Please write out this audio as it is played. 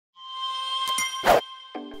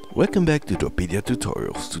Welcome back to DRAWPEDIA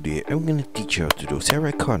tutorials. Today I'm gonna teach you how to draw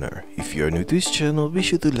Sarah Connor. If you are new to this channel, be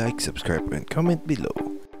sure to like, subscribe and comment below.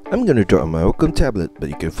 I'm gonna draw on my Wacom tablet, but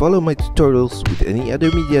you can follow my tutorials with any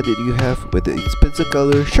other media that you have, whether it's pencil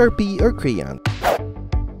color, Sharpie or crayon.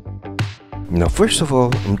 Now first of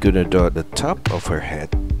all, I'm gonna draw the top of her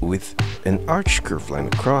head with an arch curve line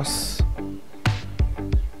across.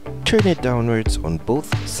 Turn it downwards on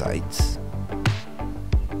both sides.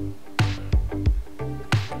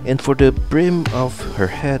 And for the brim of her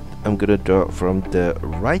head, I'm gonna draw from the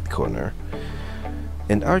right corner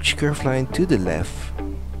an arch curve line to the left.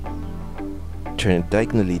 Turn it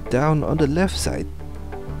diagonally down on the left side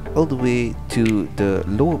all the way to the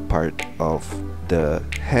lower part of the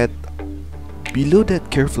head. Below that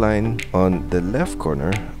curve line on the left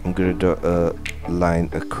corner, I'm gonna draw a line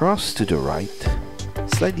across to the right,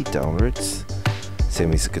 slightly downwards,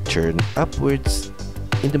 same as a turn upwards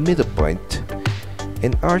in the middle point.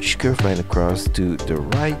 An arch curve line across to the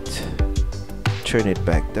right, turn it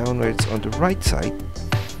back downwards on the right side,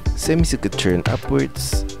 same as you could turn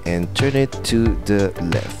upwards and turn it to the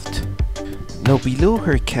left. Now below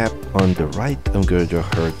her cap on the right, I'm gonna draw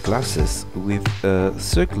her glasses with a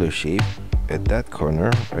circular shape at that corner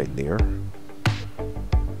right there.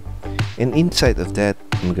 And inside of that,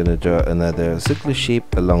 I'm gonna draw another circular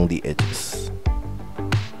shape along the edges.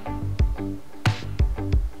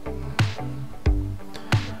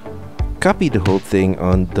 Copy the whole thing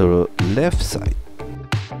on the left side.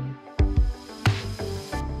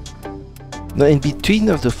 Now in between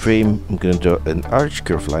of the frame, I'm gonna draw an arch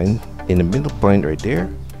curve line in the middle point right there,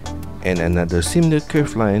 and another similar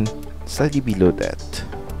curve line slightly below that.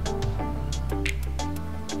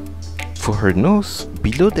 For her nose,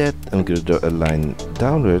 below that, I'm gonna draw a line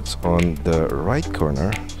downwards on the right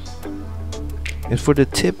corner. And for the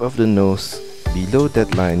tip of the nose, below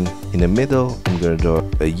that line in the middle, I'm gonna draw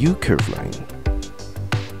a U curve line.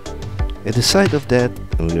 At the side of that,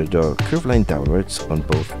 I'm gonna draw a curve line downwards on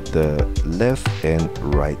both the left and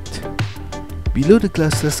right. Below the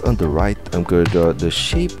glasses on the right, I'm gonna draw the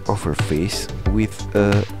shape of her face with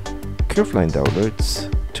a curve line downwards.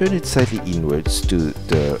 Turn it slightly inwards to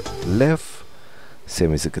the left,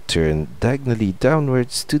 same as I could turn diagonally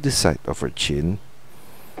downwards to the side of her chin.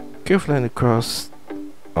 Curve line across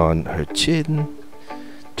on her chin,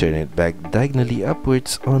 turn it back diagonally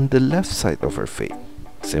upwards on the left side of her face.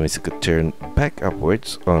 Same as you could turn back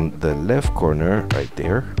upwards on the left corner right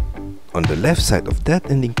there. On the left side of that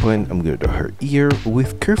ending point, I'm going to draw her ear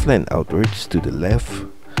with curve line outwards to the left,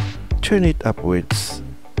 turn it upwards.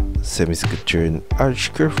 Same as you could turn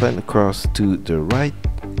arch curve line across to the right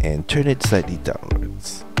and turn it slightly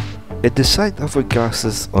downwards. At the side of her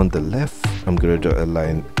glasses on the left, I'm going to draw a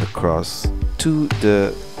line across to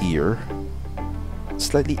the ear,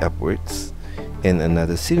 slightly upwards, and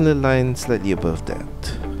another similar line slightly above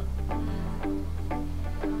that.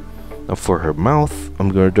 Now for her mouth, I'm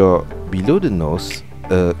going to draw below the nose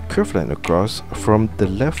a curve line across from the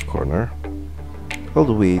left corner all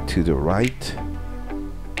the way to the right.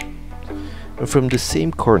 And from the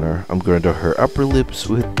same corner, I'm going to draw her upper lips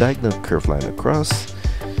with diagonal curve line across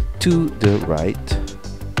to the right,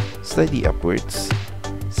 slightly upwards,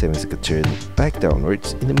 same as you could turn back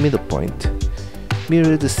downwards in the middle point.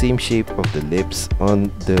 Mirror the same shape of the lips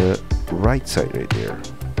on the right side right there.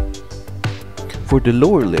 For the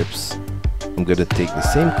lower lips, I'm gonna take the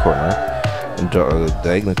same corner and draw a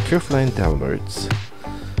diagonal curve line downwards.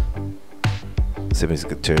 Same as you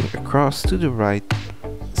could turn across to the right,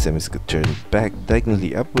 same as you could turn back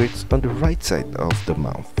diagonally upwards on the right side of the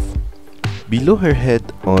mouth. Below her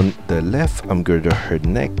head on the left, I'm gonna draw her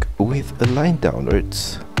neck with a line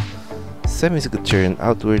downwards. Same as you could turn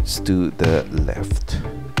outwards to the left.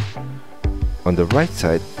 On the right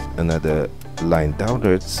side, another line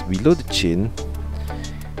downwards below the chin.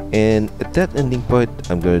 And at that ending point,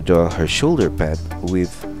 I'm gonna draw her shoulder pad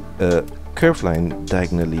with a curve line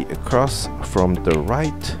diagonally across from the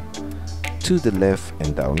right to the left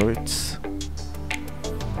and downwards.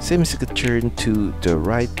 Same as you could turn to the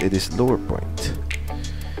right at this lower point.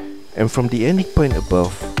 And from the ending point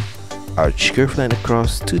above, arch curve line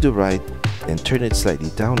across to the right and turn it slightly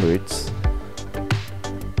downwards.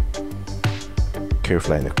 Curve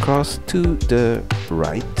line across to the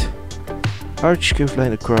right. Arch curve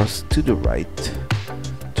line across to the right.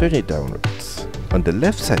 Turn it downwards. On the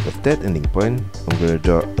left side of that ending point, I'm going to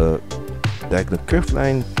draw a diagonal curve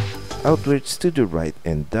line outwards to the right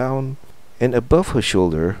and down. And above her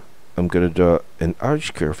shoulder, I'm gonna draw an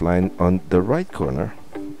arch curve line on the right corner,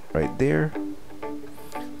 right there.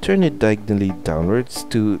 Turn it diagonally downwards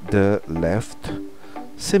to the left.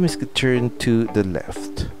 Same as could turn to the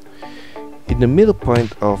left. In the middle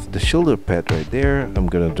point of the shoulder pad right there, I'm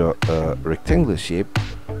gonna draw a rectangular shape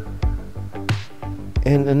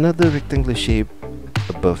and another rectangular shape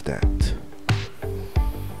above that.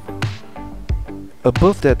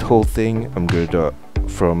 Above that whole thing, I'm gonna draw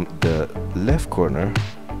from the left corner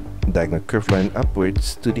diagonal curved line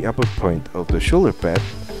upwards to the upper point of the shoulder pad,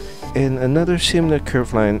 and another similar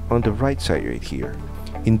curved line on the right side right here.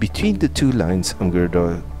 In between the two lines, I'm gonna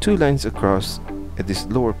draw two lines across at this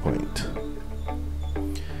lower point.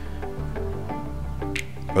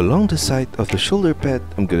 Along the side of the shoulder pad,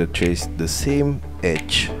 I'm gonna trace the same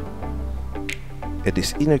edge at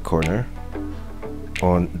this inner corner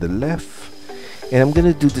on the left, and I'm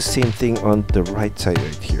gonna do the same thing on the right side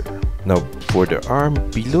right here. Now for the arm,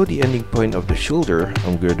 below the ending point of the shoulder,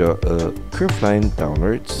 I'm gonna draw a curved line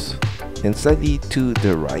downwards and slightly to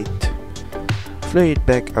the right. Flare it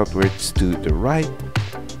back outwards to the right,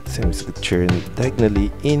 semicircular turn diagonally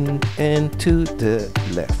in and to the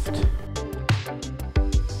left.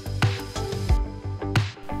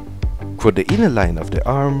 For the inner line of the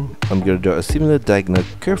arm, I'm gonna draw a similar diagonal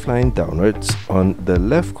curved line downwards on the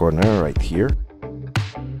left corner right here.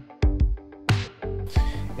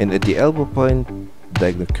 And at the elbow point,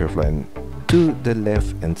 diagonal curved line to the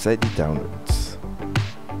left and slightly downwards.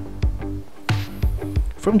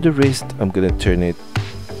 From the wrist, I'm gonna turn it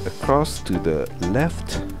across to the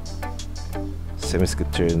left,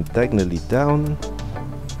 semicircular turn diagonally down,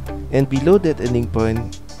 and below that ending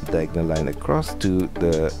point, diagonal line across to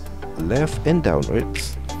the left and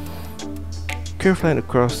downwards, curved line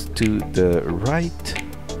across to the right,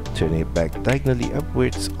 turn it back diagonally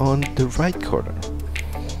upwards on the right corner.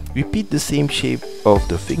 Repeat the same shape of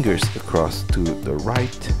the fingers across to the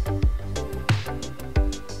right,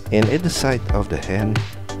 and at the side of the hand,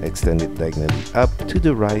 extend it diagonally up to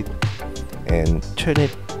the right and turn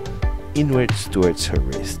it inwards towards her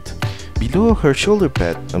wrist. Below her shoulder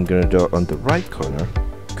pad, I'm gonna draw on the right corner,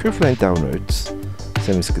 curved line downwards,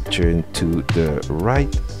 semicircular turn to the right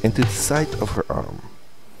and to the side of her arm.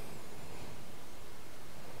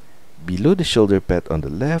 Below the shoulder pad on the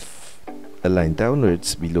left, a line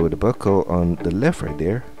downwards below the buckle on the left right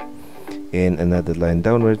there, and another line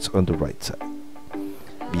downwards on the right side.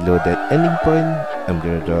 Below that ending point, I'm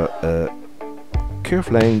gonna draw a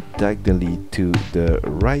curved line diagonally to the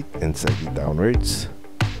right and slightly downwards,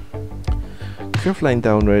 curved line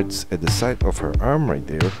downwards at the side of her arm right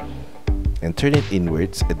there, and turn it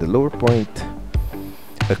inwards at the lower point,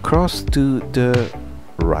 across to the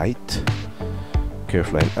right,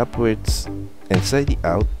 curved line upwards and slightly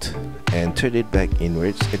out, and turn it back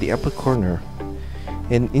inwards at the upper corner,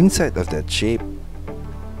 and inside of that shape,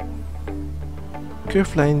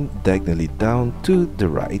 curved line diagonally down to the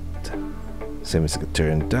right, semicircular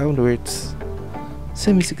turn downwards,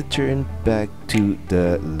 semicircular turn back to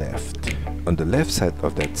the left. On the left side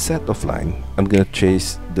of that set of line, I'm gonna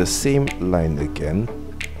trace the same line again,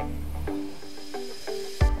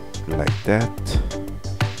 like that,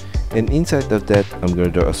 and inside of that, I'm gonna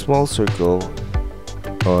draw a small circle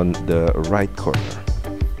on the right corner.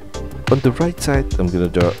 On the right side, I'm gonna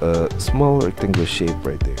draw a small rectangular shape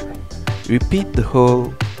right there. Repeat the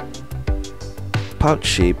whole pouch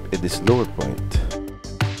shape at this lower point.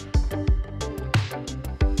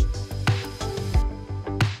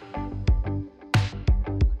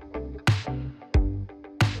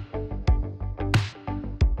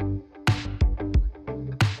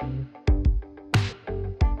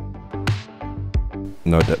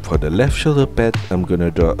 Now that for the left shoulder pad, I'm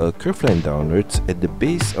gonna draw a curved line downwards at the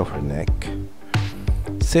base of her neck,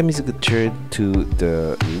 semicircular turn to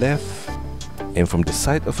the left, and from the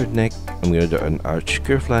side of her neck, I'm gonna draw an arch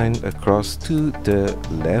curved line across to the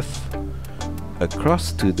left,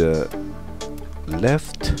 across to the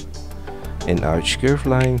left, an arch curved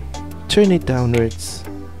line, turn it downwards,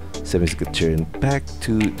 semicircular turn back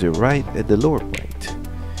to the right at the lower point.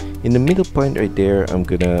 In the middle point right there, I'm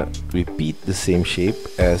gonna repeat the same shape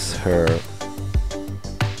as her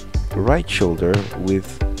right shoulder with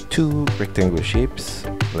two rectangular shapes,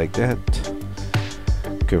 like that.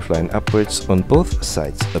 Curved line upwards on both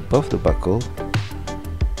sides above the buckle,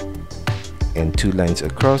 and two lines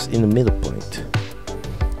across in the middle point.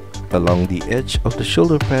 Along the edge of the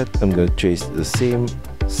shoulder pad, I'm gonna trace the same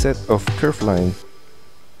set of curved line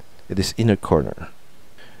at this inner corner.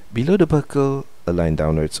 Below the buckle, a line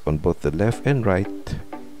downwards on both the left and right,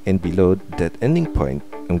 and below that ending point,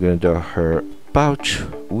 I'm gonna draw her pouch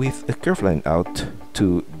with a curved line out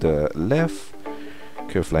to the left,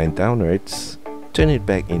 curved line downwards, turn it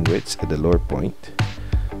back inwards at the lower point,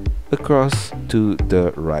 across to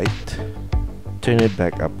the right, turn it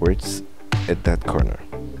back upwards at that corner.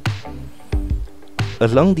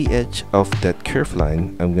 Along the edge of that curved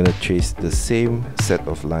line, I'm gonna trace the same set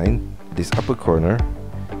of line, this upper corner,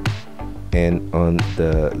 and on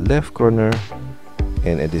the left corner,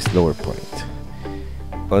 and at this lower point.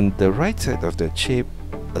 On the right side of that shape,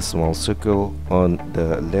 a small circle on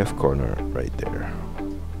the left corner right there.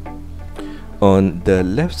 On the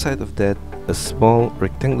left side of that, a small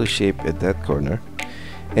rectangular shape at that corner,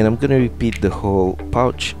 and I'm gonna repeat the whole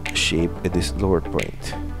pouch shape at this lower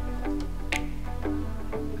point.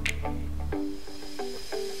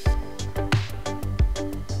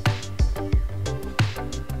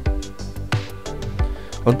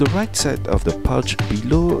 On the right side of the pouch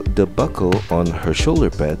below the buckle on her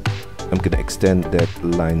shoulder pad, I'm gonna extend that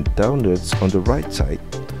line downwards on the right side,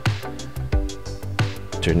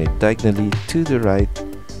 turn it diagonally to the right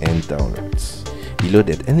and downwards. Below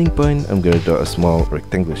that ending point, I'm gonna draw a small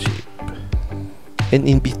rectangular shape. And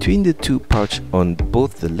in between the two pouch on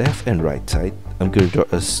both the left and right side, I'm gonna draw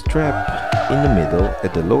a strap in the middle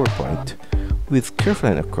at the lower point with curved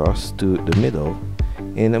line across to the middle,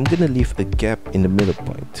 and I'm gonna leave a gap in the middle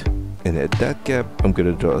point, and at that gap I'm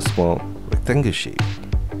gonna draw a small rectangle shape.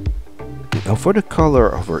 Now for the color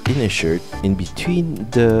of our inner shirt, in between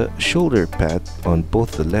the shoulder pad on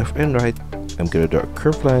both the left and right, I'm gonna draw a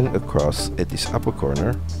curved line across at this upper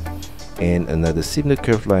corner and another similar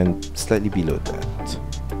curved line slightly below that.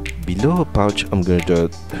 Below her pouch, I'm gonna draw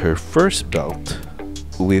her first belt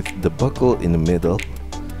with the buckle in the middle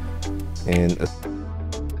and a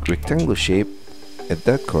rectangle shape at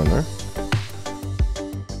that corner,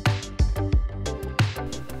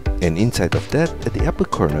 and inside of that, at the upper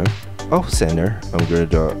corner off center, I'm gonna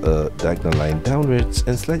draw a diagonal line downwards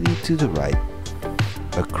and slightly to the right,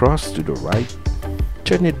 across to the right,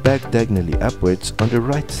 turn it back diagonally upwards on the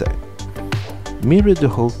right side. Mirror the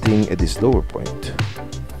whole thing at this lower point.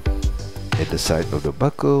 At the side of the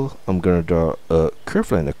buckle, I'm gonna draw a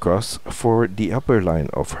curved line across for the upper line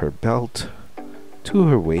of her belt to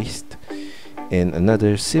her waist, and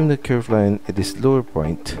another similar curved line at this lower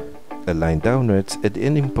point, a line downwards at the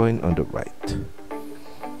ending point on the right.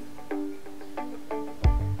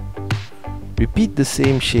 Repeat the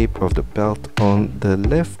same shape of the belt on the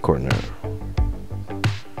left corner.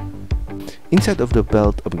 Inside of the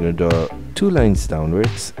belt, I'm going to draw two lines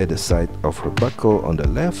downwards at the side of her buckle on the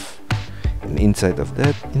left, and inside of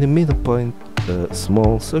that, in the middle point, a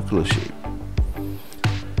small circular shape.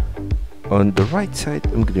 On the right side,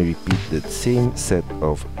 I'm going to repeat the same set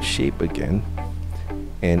of shape again,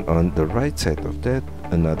 and on the right side of that,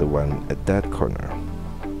 another one at that corner.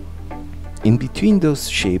 In between those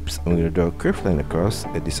shapes, I'm going to draw a curved line across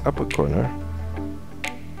at this upper corner,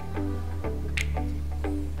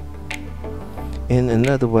 and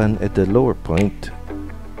another one at the lower point,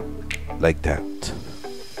 like that.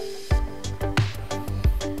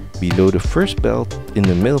 Below the first belt, in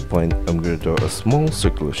the middle point, I'm going to draw a small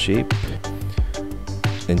circular shape,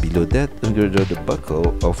 and below that, I'm going to draw the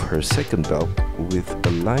buckle of her second belt with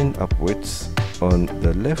a line upwards on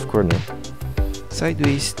the left corner,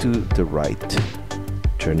 sideways to the right,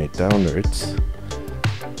 turn it downwards,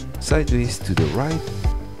 sideways to the right,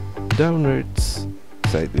 downwards,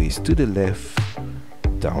 sideways to the left,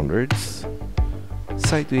 downwards,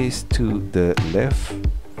 sideways to the left,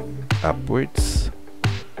 upwards,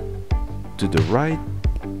 to the right,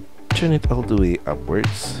 turn it all the way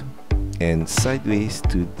upwards, and sideways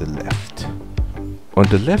to the left. On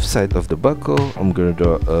the left side of the buckle, I'm going to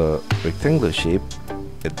draw a rectangular shape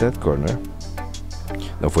at that corner.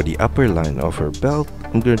 Now for the upper line of her belt,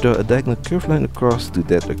 I'm going to draw a diagonal curved line across to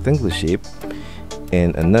that rectangular shape,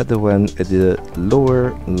 and another one at the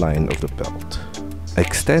lower line of the belt.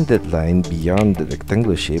 Extend that line beyond the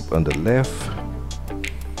rectangular shape on the left,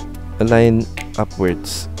 a line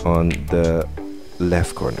upwards on the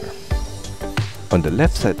left corner. On the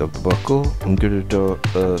left side of the buckle, I'm going to draw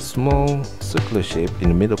a small circular shape in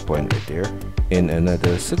the middle point right there, and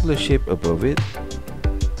another circular shape above it,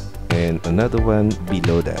 and another one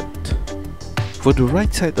below that. For the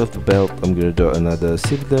right side of the belt, I'm going to draw another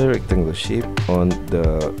similar rectangular shape on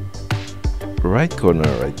the right corner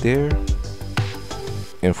right there.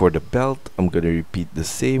 And for the belt, I'm going to repeat the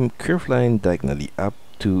same curved line diagonally up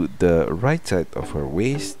to the right side of her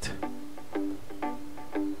waist,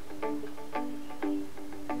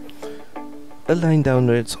 a line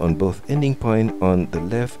downwards on both ending point on the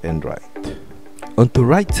left and right. On the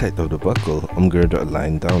right side of the buckle, I'm going to draw a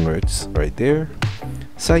line downwards right there,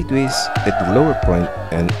 sideways at the lower point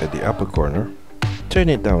and at the upper corner, turn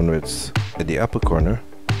it downwards at the upper corner,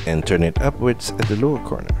 and turn it upwards at the lower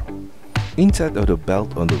corner. Inside of the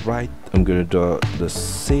belt on the right, I'm going to draw the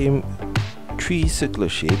same three circular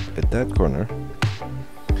shape at that corner,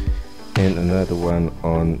 and another one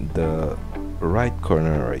on the right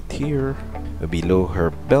corner right here. Below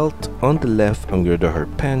her belt on the left, I'm gonna draw her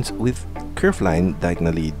pants with curved line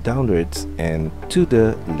diagonally downwards and to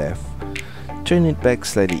the left. Turn it back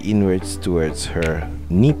slightly inwards towards her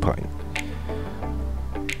knee point.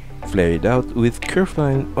 Flare it out with curved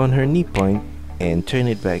line on her knee point and turn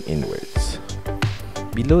it back inwards.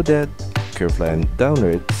 Below that, curved line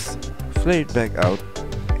downwards, flare it back out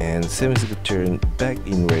and semicircle turn back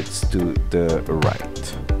inwards to the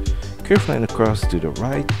right. Curved line across to the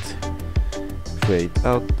right, flare it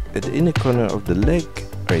out at the inner corner of the leg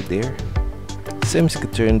right there. Semicircle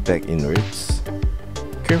turn back inwards,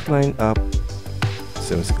 curved line up,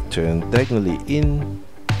 semicircle turn diagonally in,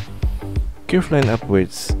 curved line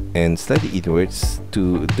upwards and slightly inwards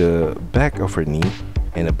to the back of her knee,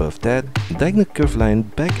 and above that, diagonal curved line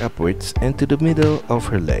back upwards and to the middle of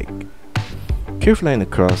her leg. Curved line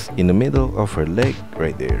across in the middle of her leg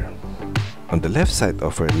right there. On the left side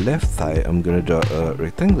of her left thigh, I'm gonna draw a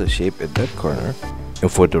rectangular shape at that corner,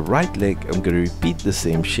 and for the right leg, I'm gonna repeat the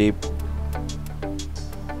same shape.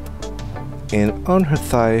 And on her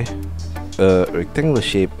thigh, a rectangular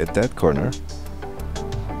shape at that corner.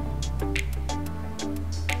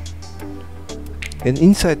 And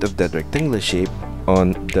inside of that rectangular shape,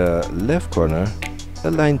 on the left corner, a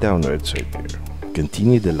line downwards right there.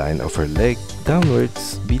 Continue the line of her leg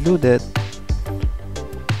downwards. Below that,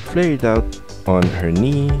 flare it out on her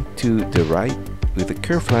knee to the right with a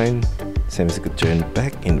curved line, semicircle turn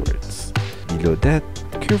back inwards. Below that,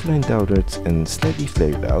 curved line downwards and slightly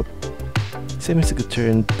flare it out, semicircle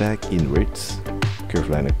turn back inwards,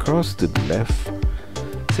 curved line across to the left,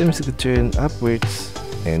 semicircle turn upwards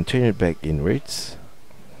and turn it back inwards,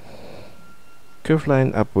 curved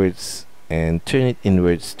line upwards and turn it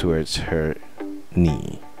inwards towards her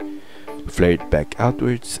knee. Flare it back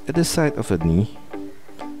outwards at the side of the knee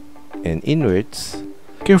and inwards,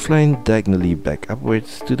 curved line diagonally back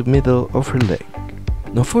upwards to the middle of her leg.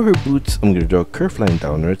 Now for her boots, I'm going to draw a curved line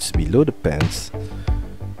downwards below the pants,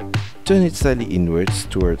 turn it slightly inwards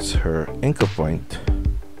towards her ankle point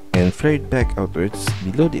and flare it back outwards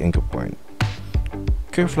below the ankle point.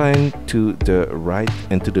 Curved line to the right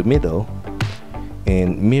and to the middle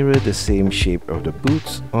and mirror the same shape of the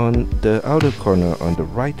boots on the outer corner on the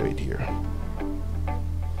right here.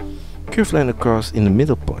 Curved line across in the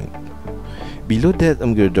middle point. Below that,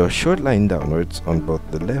 I'm going to draw a short line downwards on both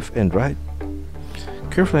the left and right.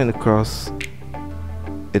 Curved line across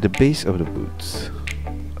at the base of the boots.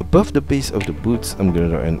 Above the base of the boots, I'm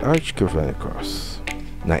going to draw an arch curved line across.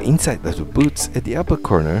 Now inside of the boots, at the upper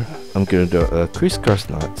corner, I'm going to draw a crisscross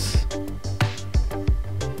knots.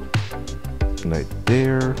 Right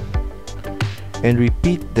there. And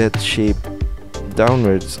repeat that shape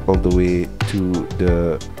downwards all the way to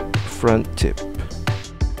the front tip.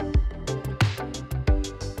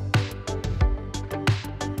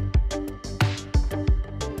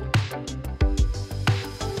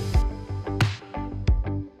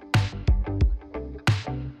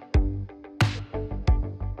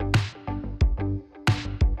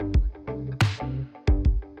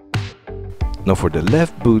 Now for the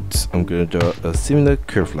left boots, I'm going to draw a similar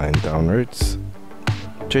curved line downwards,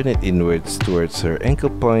 turn it inwards towards her ankle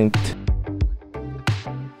point,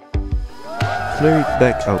 flare it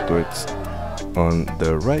back outwards on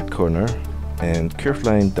the right corner and curved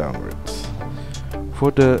line downwards.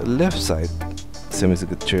 For the left side,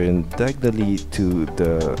 semicircle turn diagonally to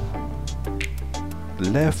the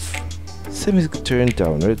left, semicircle turn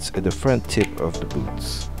downwards at the front tip of the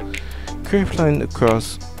boots. Curved line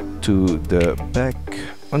across to the back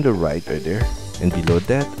on the right there, and below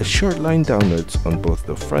that a short line downwards on both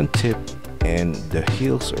the front tip and the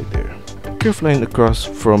heels right there. Curved line across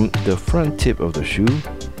from the front tip of the shoe.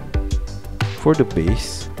 For the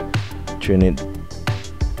base, turn it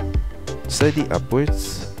slightly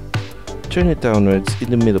upwards, turn it downwards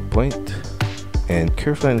in the middle point and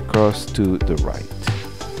curved line across to the right.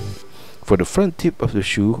 For the front tip of the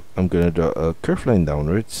shoe, I'm gonna draw a curved line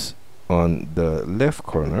downwards on the left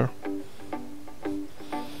corner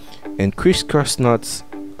and crisscross knots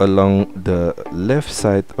along the left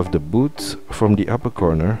side of the boots from the upper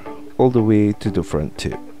corner all the way to the front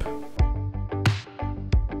tip.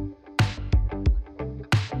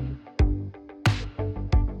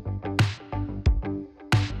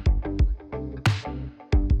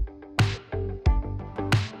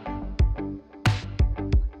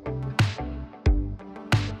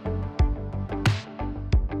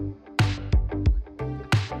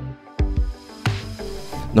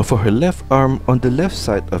 Now for her left arm, on the left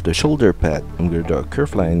side of the shoulder pad, I'm going to draw a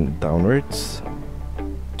curved line downwards,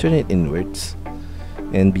 turn it inwards,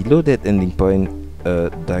 and below that ending point, a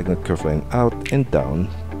diagonal curve line out and down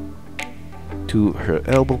to her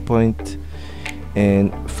elbow point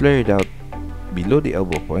and flare it out below the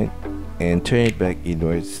elbow point and turn it back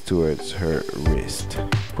inwards towards her wrist.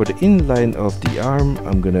 For the inline of the arm,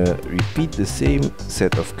 I'm gonna repeat the same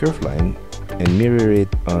set of curve line and mirror it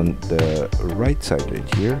on the right side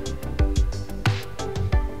right here.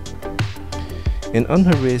 And on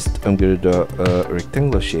her wrist, I'm gonna draw a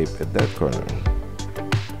rectangular shape at that corner.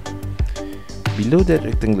 Below that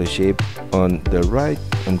rectangular shape, on the right,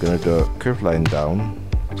 I'm gonna draw a curve line down,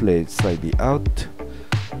 flare it slightly out,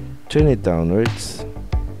 turn it downwards,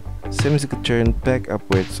 semicircle turn back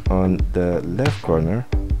upwards on the left corner,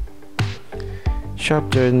 sharp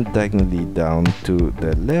turn diagonally down to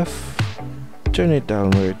the left, turn it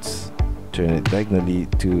downwards, turn it diagonally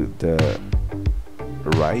to the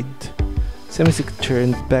right, semicircle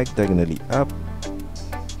turn back diagonally up,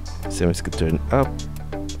 semicircle turn up,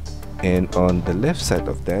 and on the left side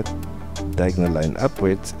of that, diagonal line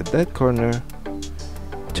upwards at that corner,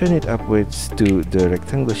 turn it upwards to the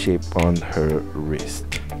rectangular shape on her wrist.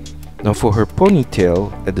 Now for her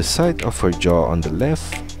ponytail, at the side of her jaw on the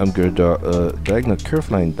left, I'm gonna draw a diagonal curve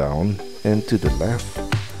line down and to the left,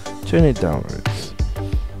 turn it downwards.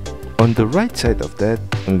 On the right side of that,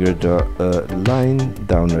 I'm gonna draw a line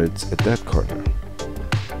downwards at that corner.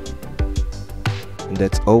 And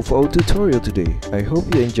that's all for our tutorial today. I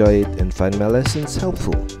hope you enjoy it and find my lessons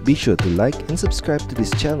helpful. Be sure to like and subscribe to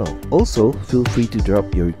this channel. Also, feel free to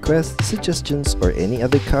drop your requests, suggestions, or any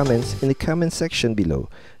other comments in the comment section below.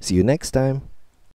 See you next time.